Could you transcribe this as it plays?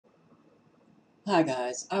Hi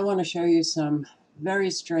guys, I want to show you some very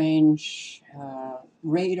strange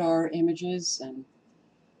radar images and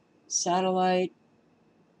satellite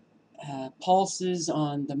pulses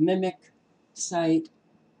on the Mimic site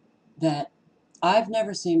that I've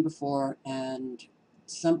never seen before, and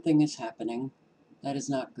something is happening that is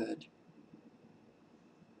not good.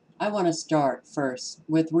 I want to start first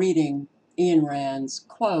with reading Ayn Rand's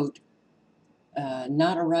quote,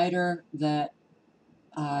 not a writer that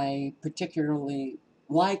I particularly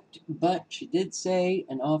liked, but she did say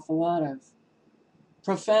an awful lot of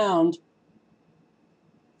profound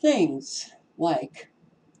things like,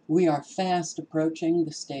 we are fast approaching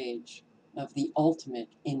the stage of the ultimate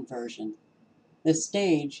inversion, the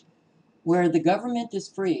stage where the government is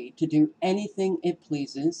free to do anything it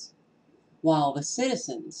pleases, while the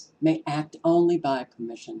citizens may act only by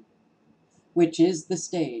permission, which is the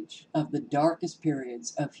stage of the darkest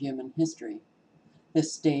periods of human history, the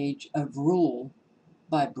stage of rule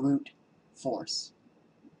by brute force.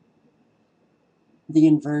 The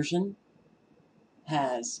inversion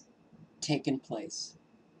has taken place.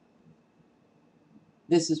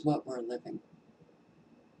 This is what we're living.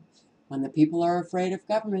 When the people are afraid of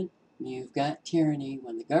government, you've got tyranny.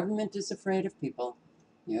 When the government is afraid of people,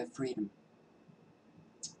 you have freedom.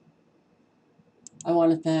 I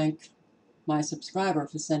want to thank my subscriber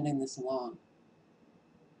for sending this along.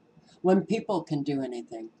 When people can do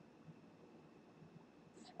anything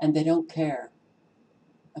and they don't care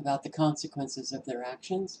about the consequences of their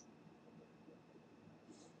actions,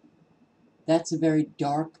 that's a very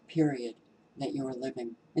dark period that you are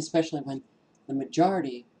living, especially when the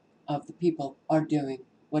majority of the people are doing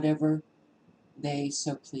whatever they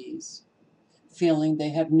so please, feeling they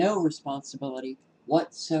have no responsibility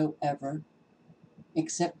whatsoever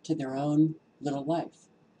except to their own little life.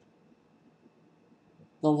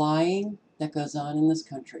 The lying that goes on in this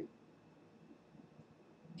country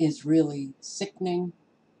is really sickening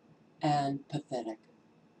and pathetic.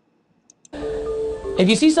 If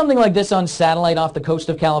you see something like this on satellite off the coast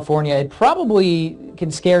of California, it probably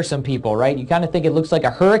can scare some people, right? You kind of think it looks like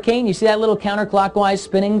a hurricane. You see that little counterclockwise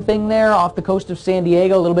spinning thing there off the coast of San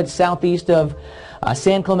Diego, a little bit southeast of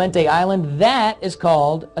San Clemente Island? That is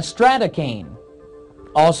called a Stratocane,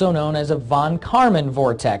 also known as a von Karman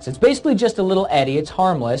vortex. It's basically just a little eddy. It's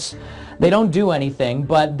harmless. They don't do anything,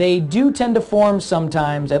 but they do tend to form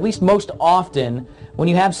sometimes, at least most often, when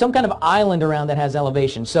you have some kind of island around that has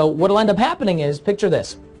elevation. So what'll end up happening is, picture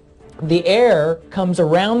this. The air comes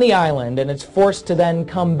around the island and it's forced to then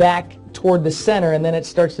come back toward the center, and then it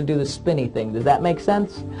starts to do the spinny thing. Does that make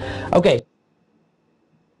sense? Okay.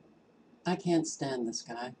 I can't stand this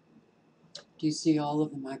guy. Do you see all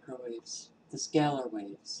of the microwaves, the scalar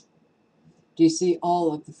waves? Do you see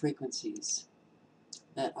all of the frequencies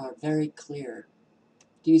that are very clear?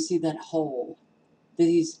 Do you see that hole?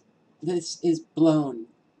 This is blown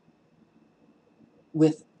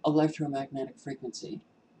with electromagnetic frequency.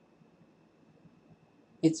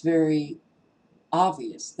 It's very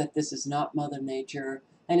obvious that this is not Mother Nature,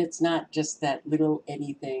 and it's not just that little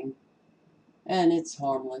eddy thing, and it's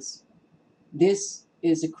harmless. This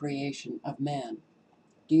is a creation of man.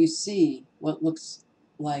 Do you see what looks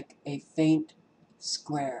like a faint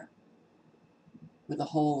square with a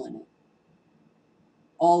hole in it?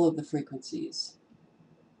 All of the frequencies.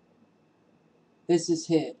 This is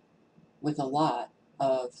hit with a lot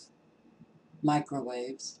of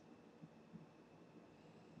microwaves,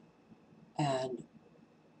 and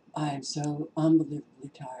I am so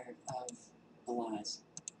unbelievably tired of the lies.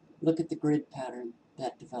 Look at the grid pattern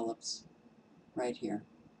that develops right here.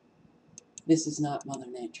 This is not Mother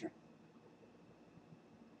Nature.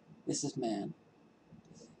 This is man.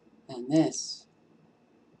 And this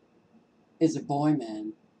is a boy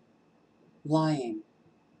man lying.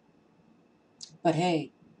 But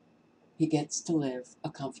hey, he gets to live a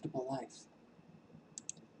comfortable life.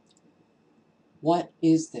 What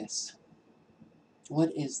is this?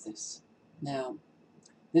 What is this? Now,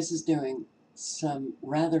 this is doing some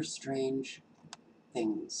rather strange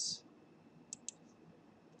things.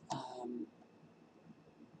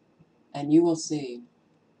 And you will see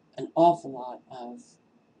an awful lot of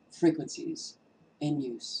frequencies in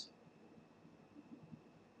use.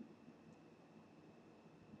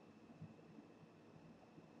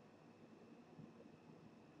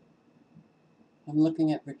 I'm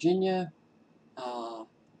looking at Virginia.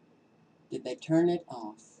 Did they turn it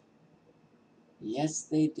off? Yes,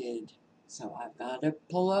 they did. So I've got to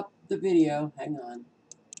pull up the video. Hang on.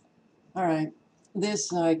 All right.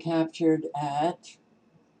 This I captured at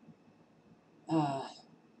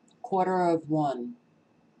 1:15,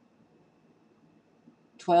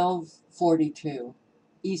 12:42.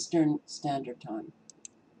 Eastern Standard Time.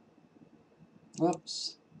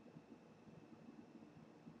 Whoops.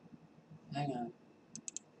 Hang on.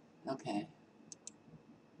 Okay.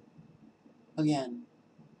 Again.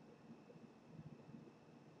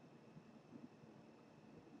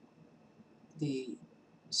 The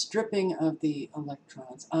stripping of the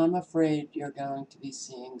electrons. I'm afraid you're going to be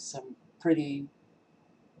seeing some pretty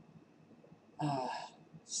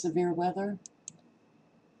severe weather.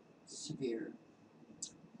 Severe.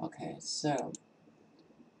 Okay, so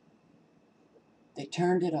they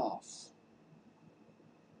turned it off.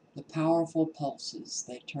 The powerful pulses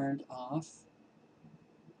they turned off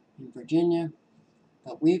in Virginia,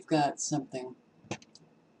 but we've got something,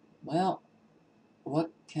 well,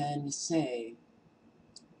 what can you say?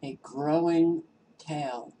 A growing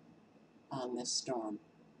tail on this storm.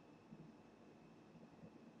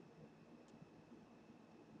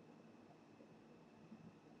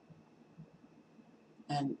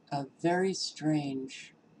 And a very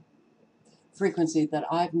strange frequency that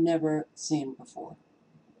I've never seen before.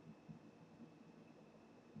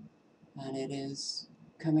 And it is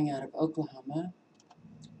coming out of Oklahoma.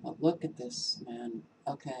 But look at this, man.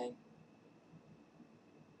 Okay.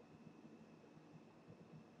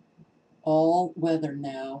 All weather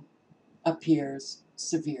now appears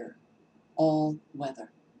severe. All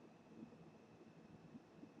weather.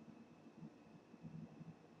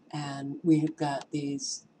 And we have got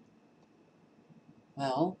these,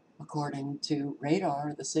 well, according to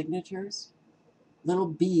radar, the signatures, little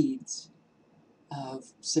beads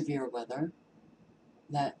of severe weather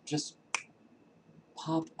that just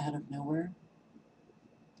pop out of nowhere.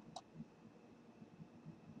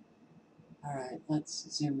 All right, let's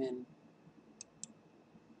zoom in.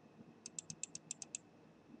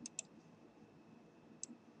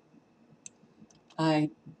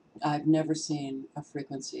 I've never seen a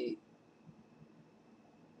frequency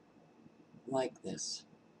like this.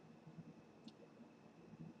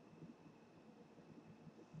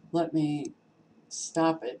 Let me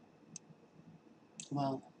stop it.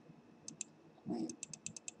 Well, wait.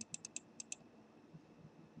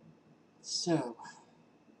 So,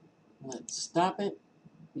 let's stop it.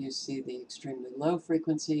 You see the extremely low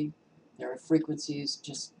frequency. There are frequencies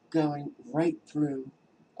just going right through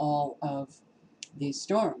all of these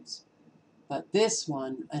storms. But this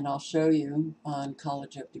one, and I'll show you on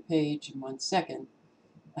College of DuPage in 1 second,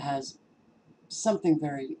 has something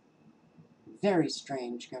very, very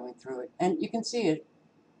strange going through it. And you can see it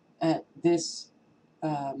at this,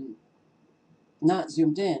 not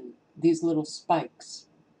zoomed in, these little spikes.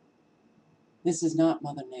 This is not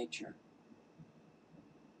Mother Nature.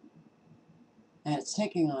 And it's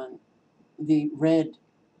taking on the red,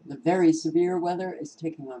 the very severe weather is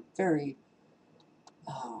taking on very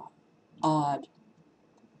odd,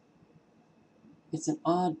 it's an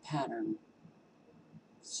odd pattern.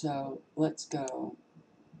 So let's go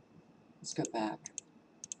back.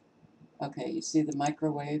 Okay, you see the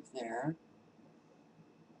microwave there.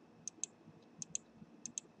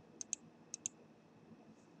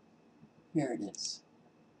 Here it is.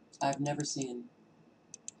 I've never seen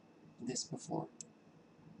this before.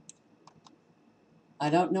 I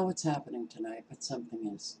don't know what's happening tonight, but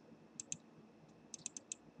something is.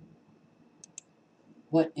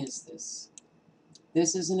 What is this?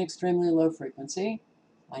 This is an extremely low frequency.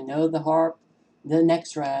 I know the HARP, the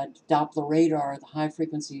NEXRAD, Doppler radar, the high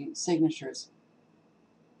frequency signatures,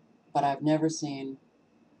 but I've never seen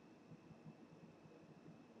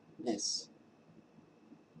this.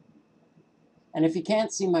 And if you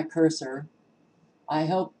can't see my cursor, I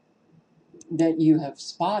hope that you have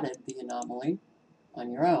spotted the anomaly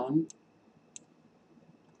on your own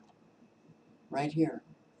right here.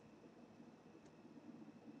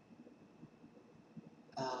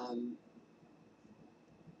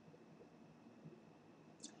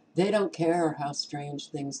 They don't care how strange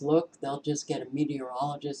things look. They'll just get a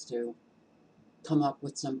meteorologist to come up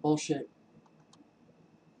with some bullshit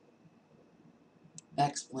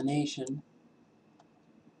explanation.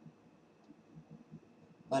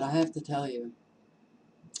 But I have to tell you,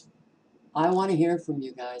 I want to hear from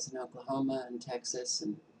you guys in Oklahoma and Texas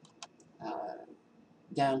and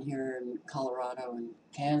down here in Colorado and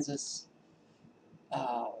Kansas,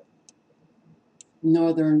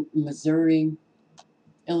 northern Missouri,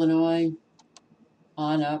 Illinois,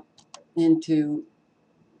 on up into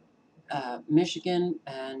Michigan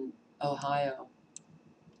and Ohio,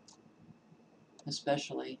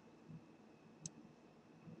 especially,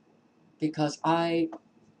 because I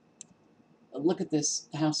look at this,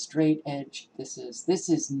 how straight edge this is. This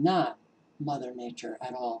is not Mother Nature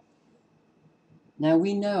at all. Now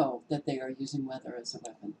we know that they are using weather as a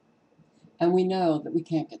weapon. And we know that we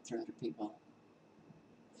can't get through to people.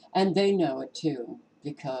 And they know it too,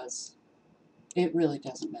 because it really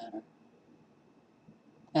doesn't matter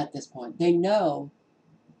at this point. They know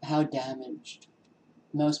how damaged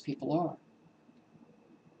most people are.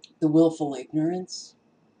 The willful ignorance,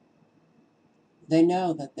 they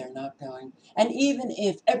know that they're not going. And even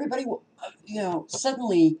if everybody,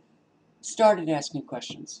 suddenly started asking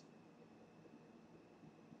questions,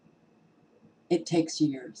 it takes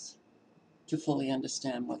years to fully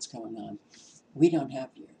understand what's going on. We don't have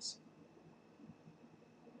years.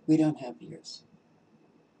 We don't have years.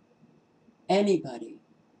 Anybody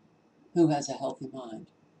who has a healthy mind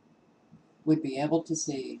would be able to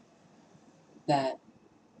see that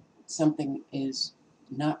something is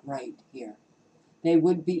not right here. They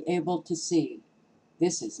would be able to see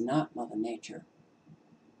this is not Mother Nature.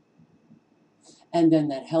 And then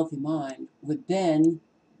that healthy mind would then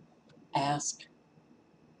ask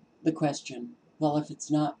the question, well, if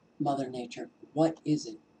it's not Mother Nature, what is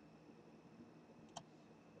it?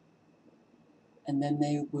 And then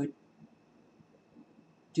they would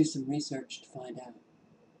do some research to find out.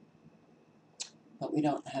 But we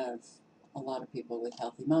don't have a lot of people with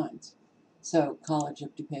healthy minds. So, College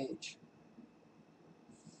of DuPage.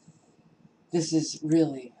 This is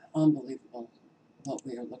really unbelievable what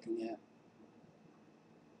we are looking at.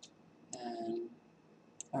 And,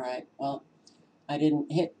 all right, well, I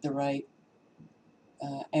didn't hit the right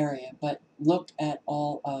area, but look at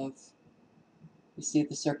all of, you see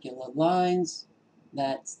the circular lines,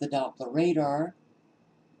 that's the Doppler radar,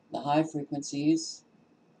 the high frequencies,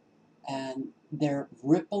 and they're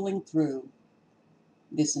rippling through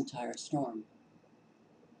this entire storm.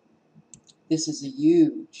 This is a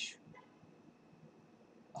huge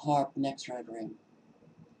HAARP next red ring.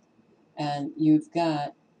 And you've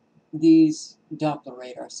got these Doppler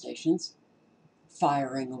radar stations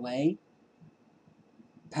firing away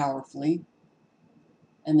powerfully,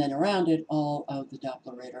 and then around it all of the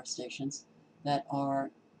Doppler radar stations that are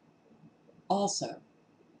also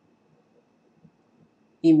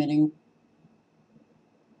emitting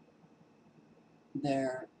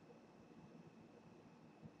their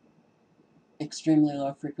extremely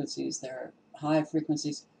low frequencies, their high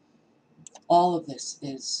frequencies. All of this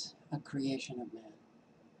is a creation of man.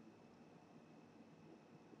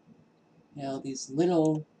 You know, these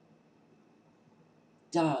little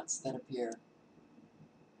dots that appear.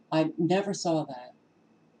 I never saw that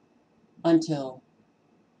until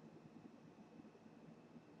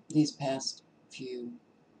these past few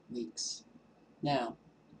weeks. Now,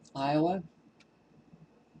 Iowa,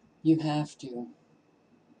 you have to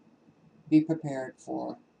be prepared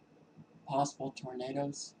for possible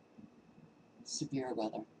tornadoes, severe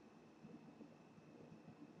weather.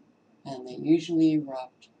 And they usually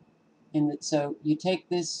erupt in the, so you take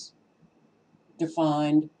this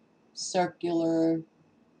defined circular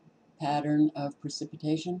pattern of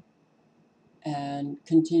precipitation and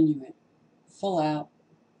continue it full out,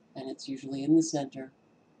 and it's usually in the center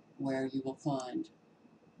where you will find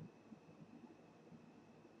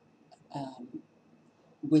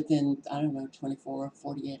within, I don't know, 24,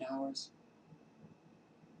 48 hours,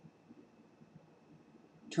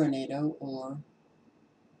 tornado or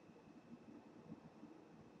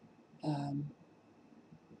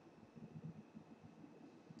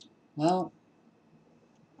well,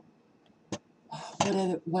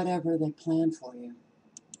 whatever they plan for you.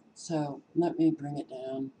 So let me bring it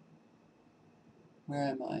down. Where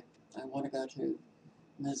am I? I want to go to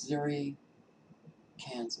Missouri,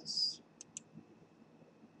 Kansas.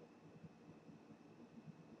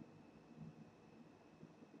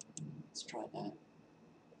 Let's try that.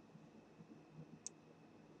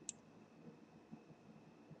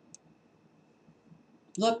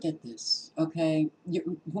 Look at this, okay?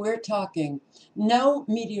 We're talking, no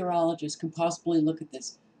meteorologist can possibly look at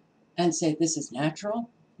this and say this is natural.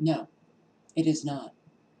 No, it is not.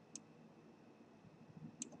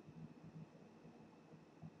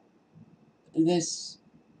 This,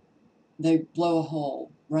 they blow a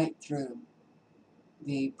hole right through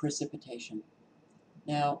the precipitation.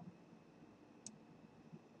 Now,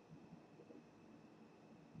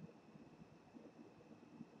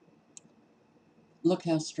 look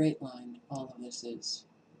how straight lined all of this is.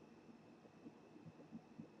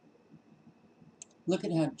 Look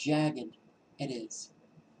at how jagged it is.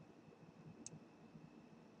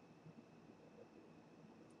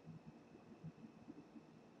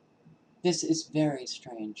 This is very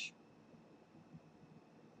strange.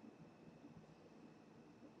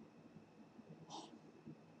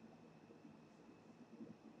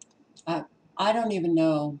 I don't even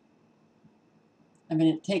know. I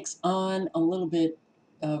mean, it takes on a little bit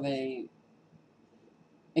of a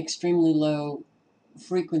extremely low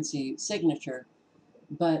frequency signature,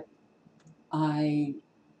 but I'm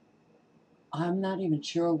not even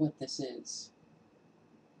sure what this is.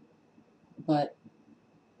 But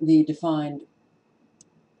the defined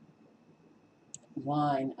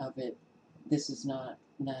line of it, this is not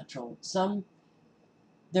natural.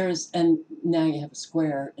 And now you have a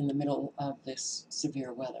square in the middle of this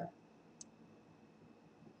severe weather.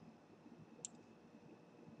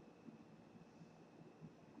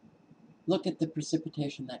 Look at the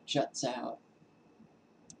precipitation that juts out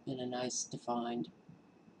in a nice defined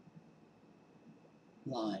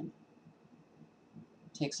line.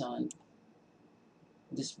 Takes on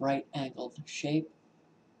this right angled shape.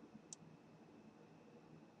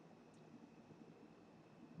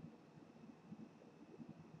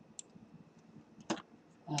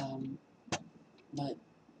 But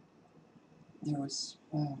there was,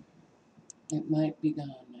 it might be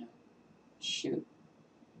gone now. Shoot.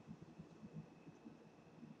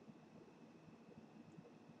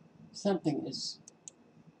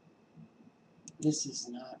 This is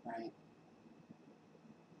not right.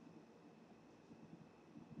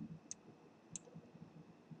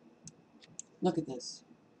 Look at this.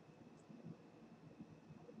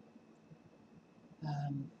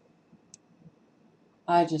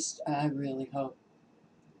 I really hope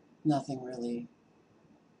nothing really,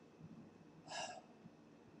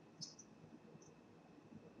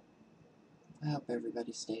 I hope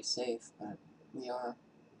everybody stays safe, but we are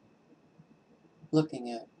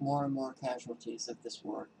looking at more and more casualties of this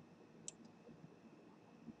war.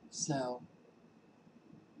 So,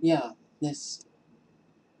 yeah,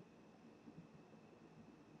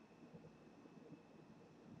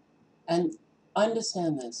 and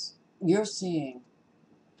understand this, you're seeing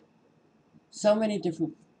so many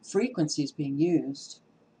different frequencies being used,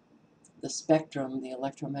 the spectrum, the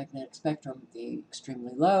electromagnetic spectrum, the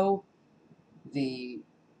extremely low, the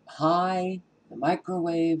high, the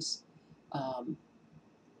microwaves,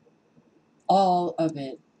 all of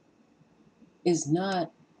it is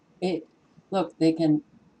not it. Look, they can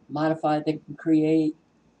modify, they can create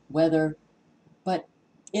weather, but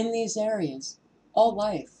in these areas, all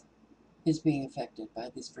life is being affected by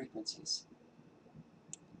these frequencies.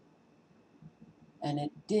 And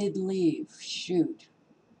it did leave, shoot.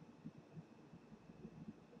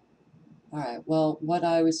 All right, well, what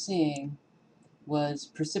I was seeing was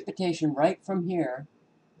precipitation right from here,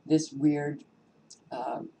 this weird,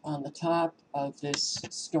 on the top of this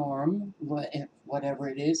storm, whatever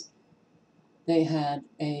it is, they had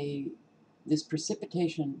this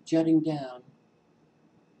precipitation jutting down,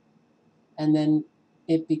 and then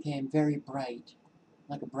it became very bright,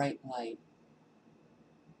 like a bright light.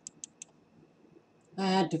 I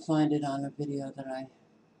had to find it on a video that I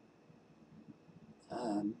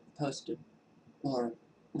posted, or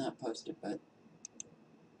not posted, but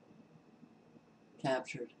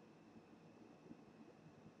captured.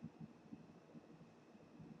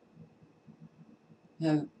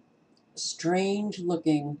 Have strange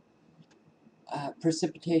looking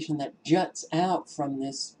precipitation that juts out from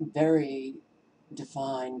this very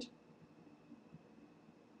defined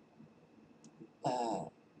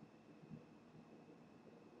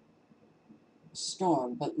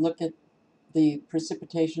storm. But look at the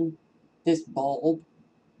precipitation, this bulb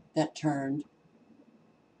that turned.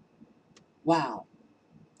 Wow,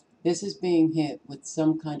 this is being hit with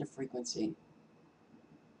some kind of frequency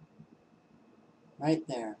right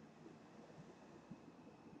there.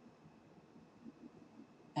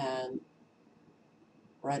 And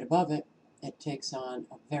right above it, it takes on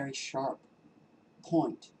a very sharp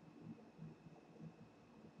point.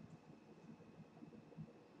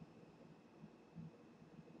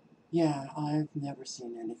 Yeah, I've never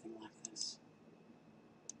seen anything like this.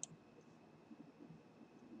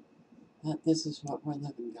 But this is what we're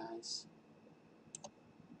living, guys.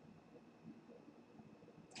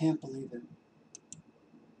 Can't believe it.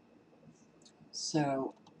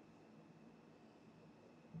 So,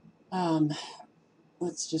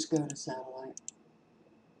 let's just go to satellite.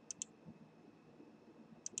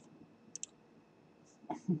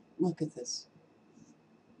 Look at this.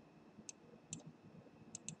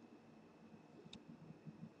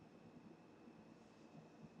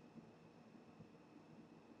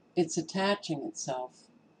 It's attaching itself.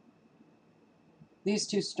 These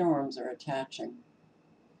two storms are attaching.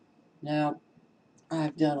 Now,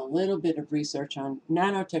 I've done a little bit of research on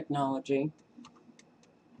nanotechnology,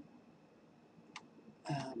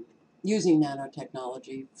 using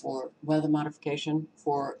nanotechnology for weather modification,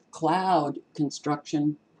 for cloud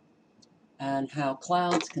construction, and how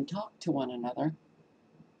clouds can talk to one another.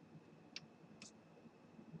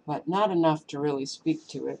 but not enough to really speak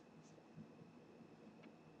to it.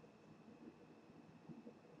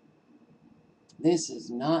 This is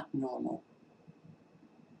not normal.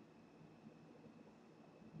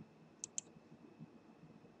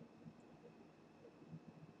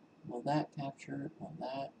 Will that capture? Will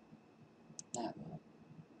that? That will.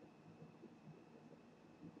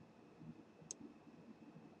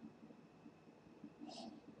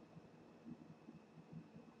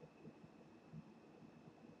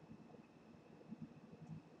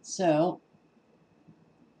 So,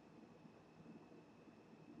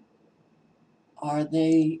 are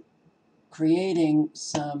they creating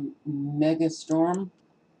some mega storm?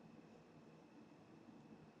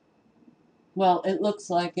 Well, it looks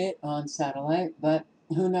like it on satellite, but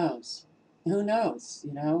who knows? Who knows?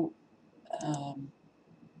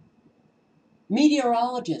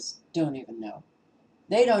 Meteorologists don't even know.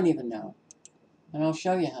 They don't even know. And I'll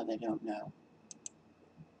show you how they don't know.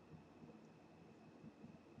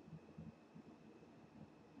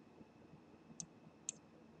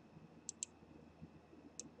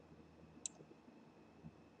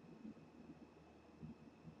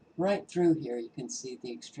 Right through here, you can see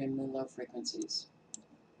the extremely low frequencies.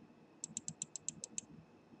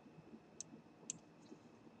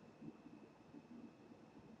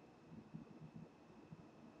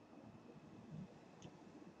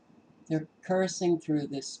 They're coursing through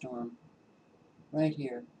this storm right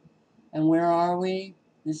here. And where are we?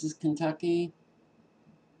 This is Kentucky.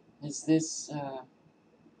 Is this,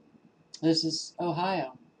 this is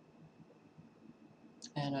Ohio.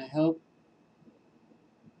 And I hope,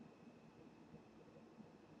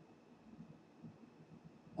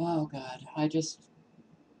 oh God, I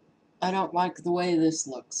don't like the way this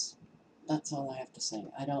looks. That's all I have to say.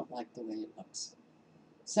 I don't like the way it looks.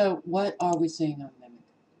 So what are we seeing on Mimic?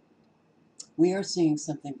 We are seeing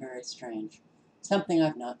something very strange. Something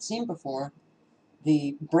I've not seen before.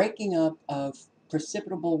 The breaking up of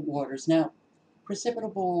precipitable waters. Now,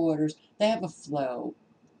 precipitable waters, they have a flow.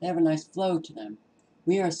 They have a nice flow to them.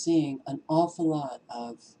 We are seeing an awful lot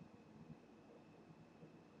of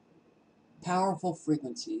powerful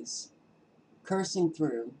frequencies coursing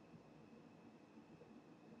through,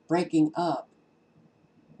 breaking up.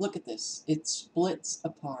 Look at this. It splits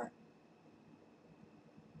apart.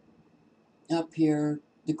 Up here,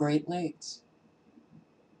 the Great Lakes.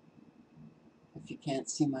 If you can't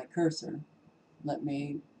see my cursor, let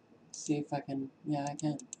me see if I can. Yeah, I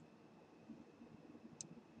can.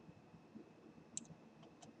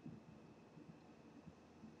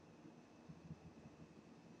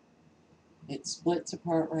 It splits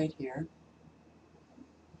apart right here.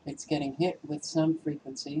 It's getting hit with some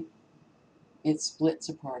frequency. It splits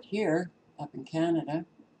apart here, up in Canada.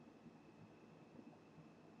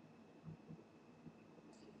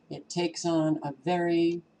 It takes on a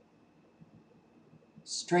very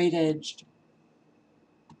straight-edged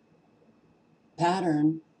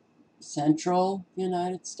pattern, central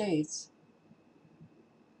United States,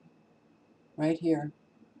 right here.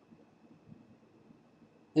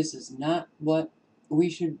 This is not what we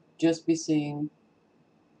should just be seeing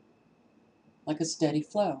like a steady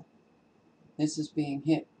flow. This is being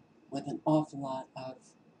hit with an awful lot of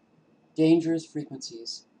dangerous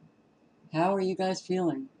frequencies. How are you guys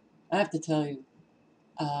feeling? I have to tell you,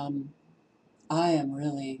 I am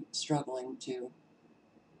really struggling to.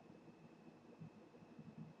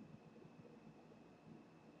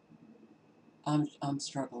 I'm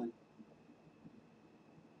struggling.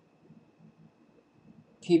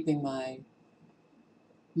 Keeping my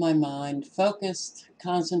mind focused,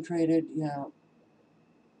 concentrated,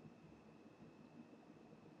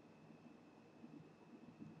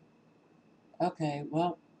 Okay,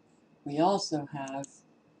 well, we also have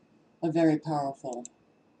a very powerful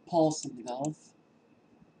pulse in the Gulf.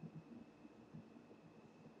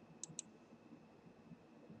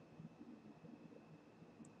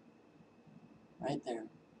 Right there.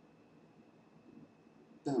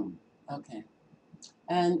 Boom. Okay.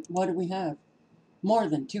 And what do we have? More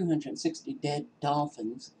than 260 dead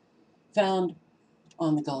dolphins found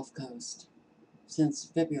on the Gulf Coast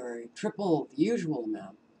since February, triple the usual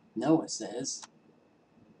amount, NOAA says.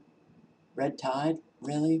 Red tide,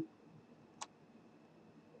 really?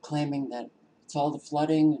 Claiming that it's all the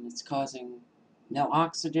flooding and it's causing no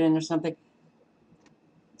oxygen or something.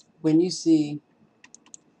 When you see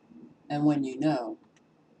and when you know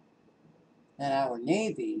that our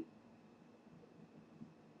Navy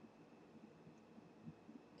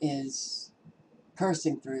is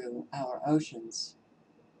coursing through our oceans,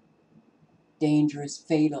 dangerous,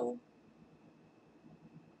 fatal,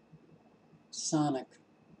 sonic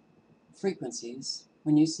frequencies,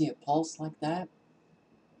 when you see a pulse like that,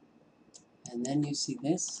 And then you see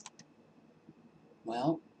this.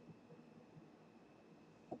 Well,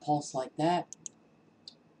 a pulse like that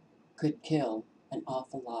could kill an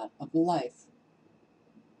awful lot of life.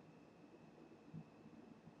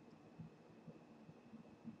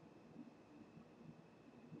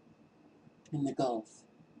 In the Gulf.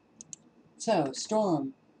 So,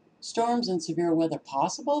 storms and severe weather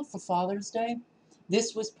possible for Father's Day.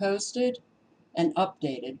 This was posted and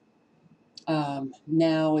updated.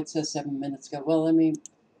 Now it says 7 minutes ago. Well, let me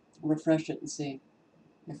refresh it and see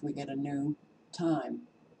if we get a new time.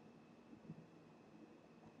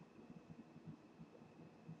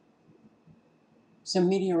 So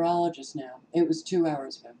meteorologists now, it was 2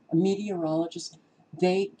 hours ago. A meteorologist,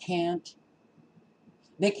 they can't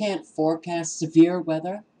forecast severe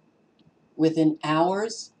weather within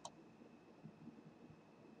hours.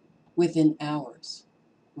 Within hours.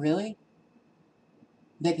 Really?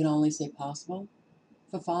 They can only say possible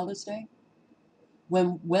for Father's Day?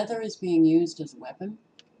 When weather is being used as a weapon?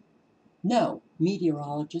 No,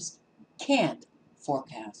 meteorologists can't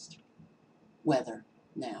forecast weather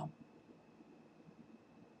now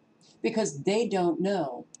because they don't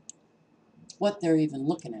know what they're even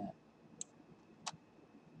looking at.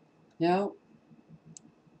 No.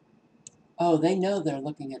 Oh, they know they're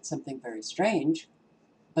looking at something very strange,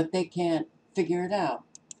 but they can't figure it out.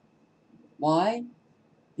 Why?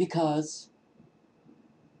 Because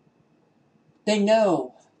they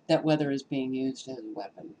know that weather is being used as a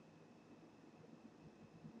weapon.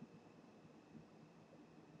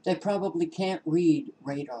 They probably can't read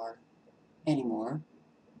radar anymore.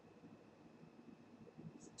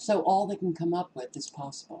 So all they can come up with is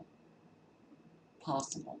possible.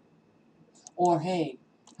 Possible. Or hey,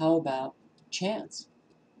 how about chance?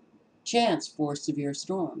 Chance for severe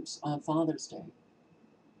storms on Father's Day.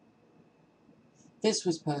 This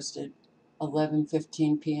was posted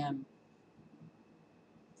 11:15 p.m.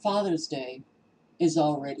 Father's Day is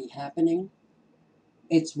already happening.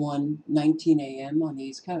 It's 1:19 a.m. on the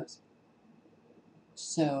East Coast.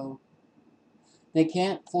 So they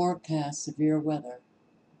can't forecast severe weather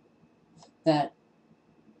that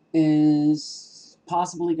is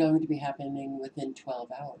possibly going to be happening within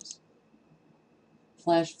 12 hours.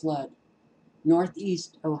 Flash flood,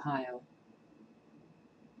 Northeast Ohio.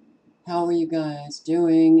 How are you guys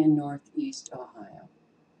doing in Northeast Ohio?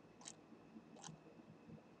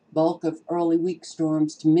 Bulk of early week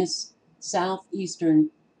storms to miss southeastern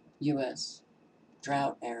U.S.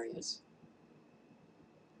 drought areas.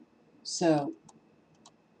 So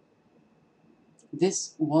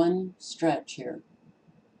this one stretch here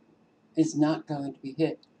is not going to be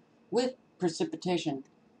hit with precipitation,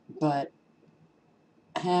 but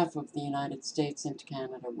half of the United States into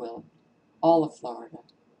Canada will. All of Florida.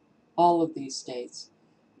 All of these states.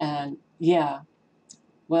 And yeah,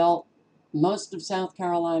 well, most of South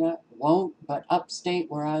Carolina won't, but upstate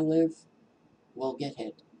where I live will get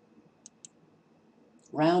hit.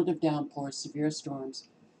 Round of downpours, severe storms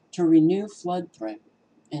to renew flood threat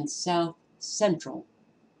in south central.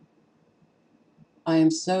 I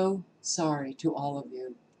am so sorry to all of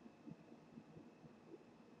you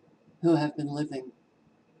who have been living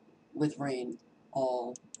with rain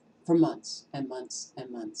all for months and months and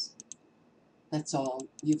months. That's all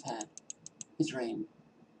you've had is rain.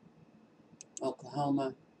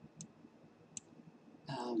 Oklahoma,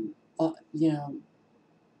 you know,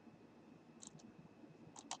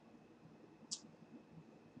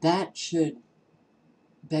 that should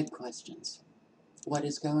beg questions. What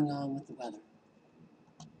is going on with the weather?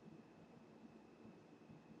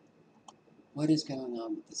 What is going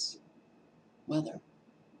on with this weather?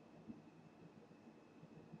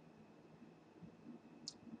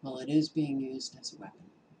 Well, it is being used as a weapon.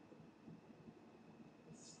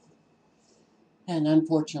 And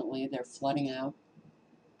unfortunately, they're flooding out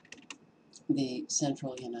the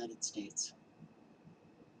central United States.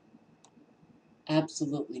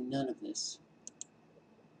 Absolutely none of this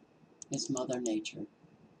is Mother Nature.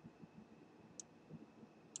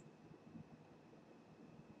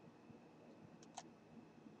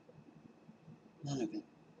 None of it.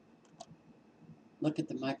 Look at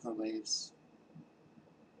the microwaves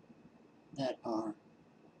that are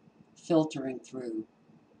filtering through.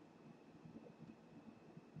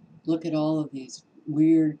 Look at all of these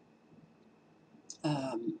weird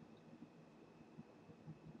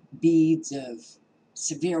beads of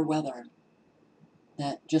severe weather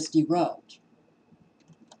that just erupt.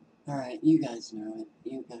 All right, you guys know it.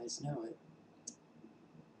 You guys know it.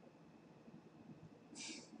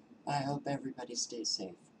 I hope everybody stays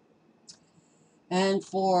safe. And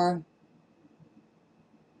for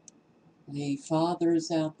the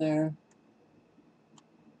fathers out there,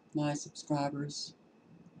 my subscribers,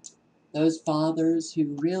 those fathers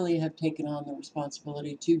who really have taken on the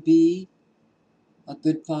responsibility to be a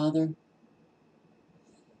good father,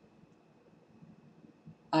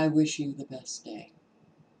 I wish you the best day.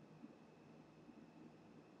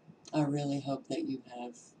 I really hope that you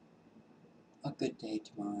have a good day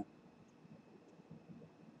tomorrow.